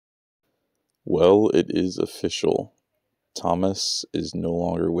Well, it is official. Thomas is no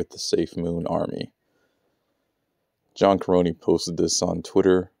longer with the SafeMoon Army. John Karony posted this on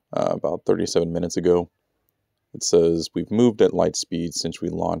Twitter about 37 minutes ago. It says, "We've moved at light speed since we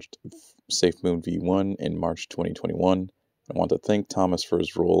launched SafeMoon V1 in March 2021. I want to thank Thomas for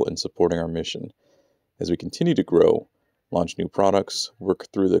his role in supporting our mission. As we continue to grow, launch new products, work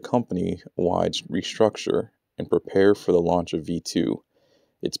through the company-wide restructure, and prepare for the launch of V2,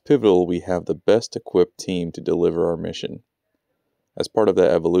 it's pivotal we have the best equipped team to deliver our mission. As part of that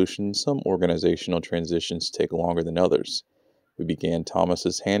evolution, some organizational transitions take longer than others. We began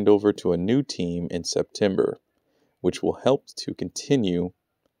Thomas's handover to a new team in September, which will help to continue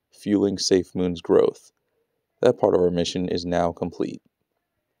fueling SafeMoon's growth. That part of our mission is now complete.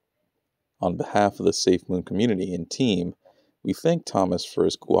 On behalf of the SafeMoon community and team, we thank Thomas for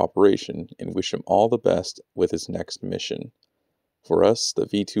his cooperation and wish him all the best with his next mission. For us, the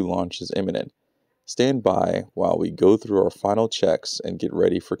V2 launch is imminent. Stand by while we go through our final checks and get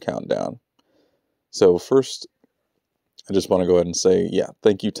ready for countdown." So first, I just want to go ahead and say,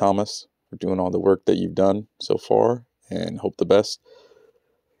 thank you, Thomas, for doing all the work that you've done so far, and hope the best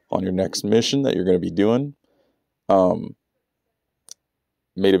on your next mission that you're going to be doing.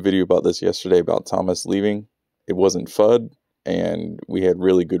 Made a video about this yesterday about Thomas leaving. It wasn't FUD, and we had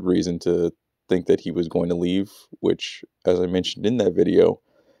really good reason to think that he was going to leave, which, as I mentioned in that video,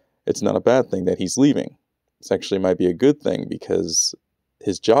 it's not a bad thing that he's leaving. It actually might be a good thing because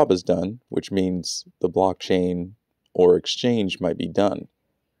his job is done, which means the blockchain or exchange might be done.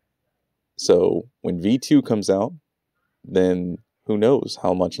 So when V2 comes out, then who knows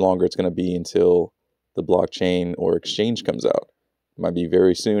how much longer it's going to be until the blockchain or exchange comes out. It might be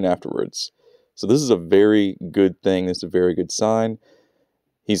very soon afterwards. So this is a very good thing. This is a very good sign.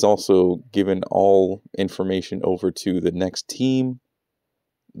 He's also given all information over to the next team.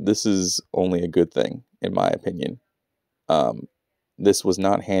 This is only a good thing, in my opinion. This was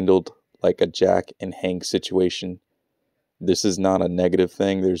not handled like a Jack and Hank situation. This is not a negative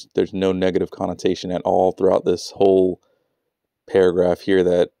thing. There's no negative connotation at all throughout this whole paragraph here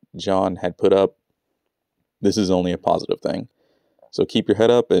that John had put up. This is only a positive thing. So keep your head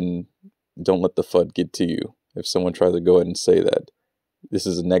up and don't let the FUD get to you. If someone tries to go ahead and say that this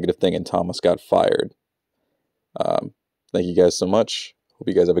is a negative thing and Thomas got fired. Thank you guys so much. Hope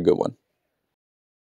you guys have a good one.